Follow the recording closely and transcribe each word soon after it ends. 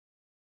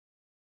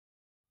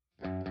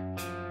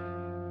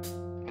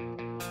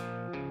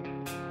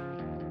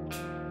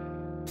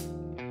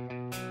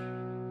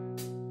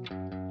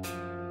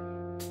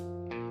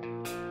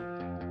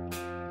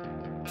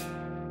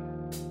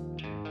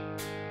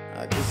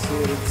You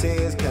see the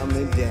tears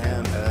coming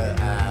down her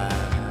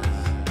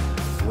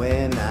eyes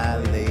when I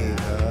leave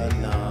her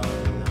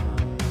alone.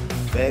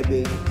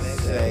 Baby,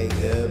 say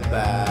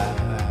goodbye,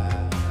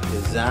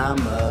 'cause I'm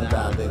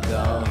about to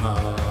go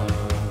home.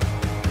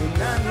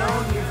 And I've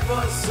known you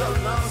for so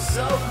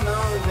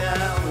long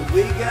now, and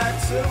we got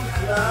too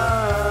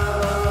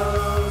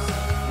close.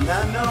 And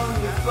I've known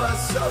you for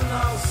so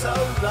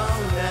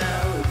long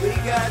now, and we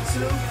got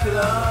too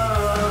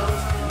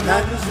close. And I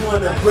just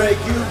wanna break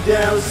you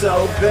down so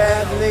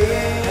badly,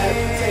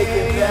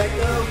 taking back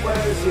the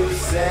words you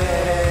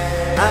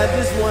said. I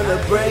just wanna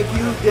break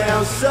you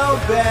down so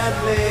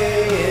badly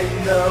in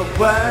the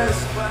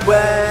worst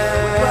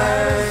way.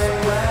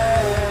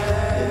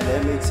 And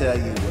let me tell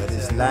you what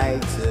it's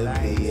like to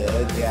be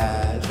a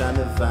guy trying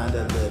to find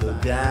a little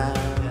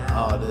dime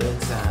all the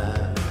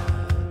time.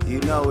 You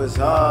know it's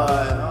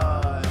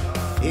hard,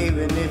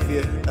 even if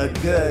you're a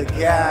good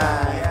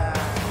guy.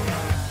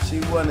 She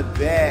want a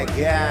bad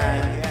guy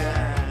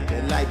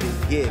that like to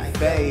get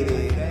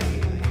faded.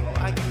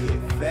 Oh, I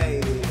get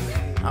faded.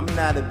 I'm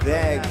not a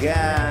bad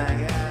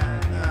guy,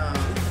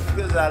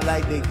 'cause I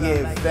like to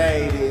get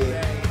faded.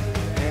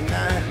 And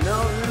I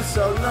know you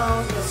so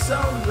long,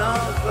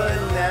 but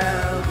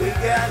now we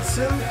got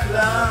too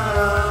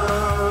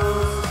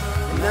close.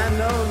 And I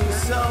know you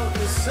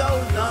so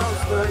long,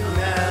 but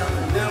now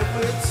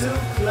we're too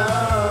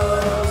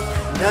close.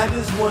 And I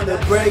just wanna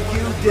break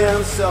you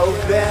down so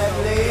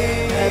badly,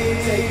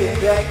 taking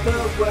back the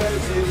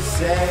words you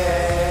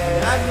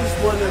said. I just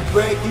wanna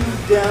break you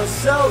down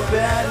so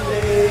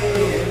badly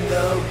in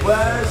the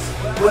worst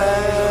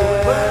way.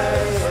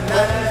 And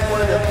I just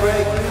wanna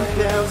break you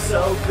down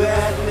so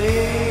badly,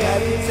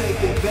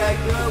 taking back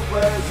the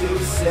words you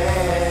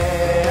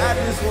said. I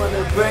just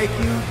wanna break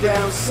you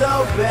down so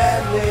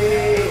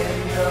badly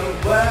in the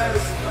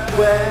worst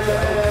way.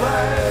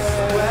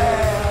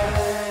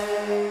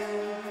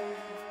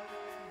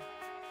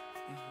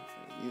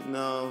 You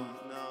know,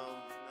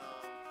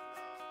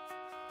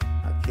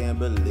 I can't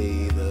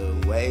believe the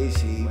way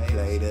she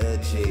played a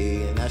G,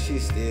 and now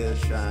she's still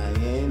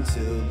trying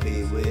to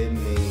be with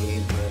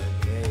me. But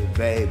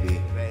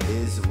baby,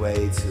 it's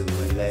way too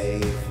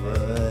late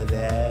for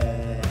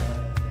that.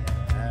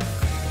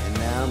 And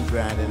now I'm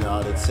grinding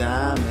all the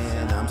time,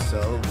 and I'm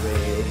so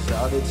rich.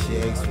 All the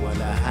chicks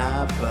wanna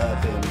hop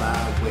up in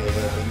my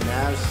whip, and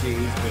now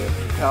she's been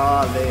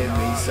calling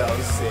me so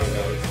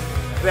sick.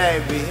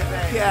 Baby,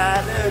 I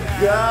gotta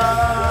go.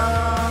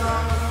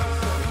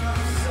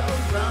 So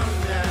long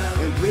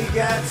now, and we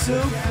got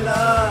too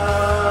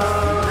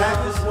close. And I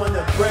just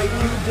wanna break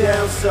you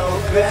down so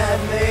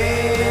badly,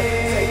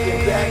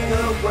 taking back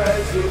the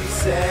words you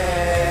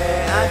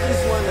said. I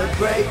just wanna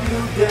break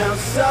you down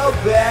so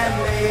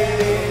badly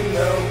in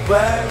the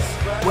worst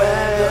way.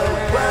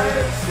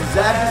 'Cause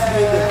I just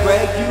need to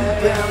break you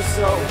down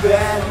so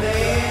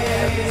badly,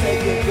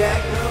 taking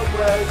back the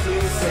words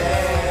you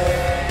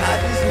said. I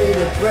just need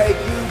to break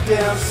you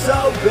down so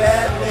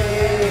badly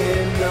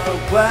in the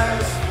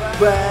worst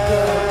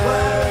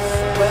way.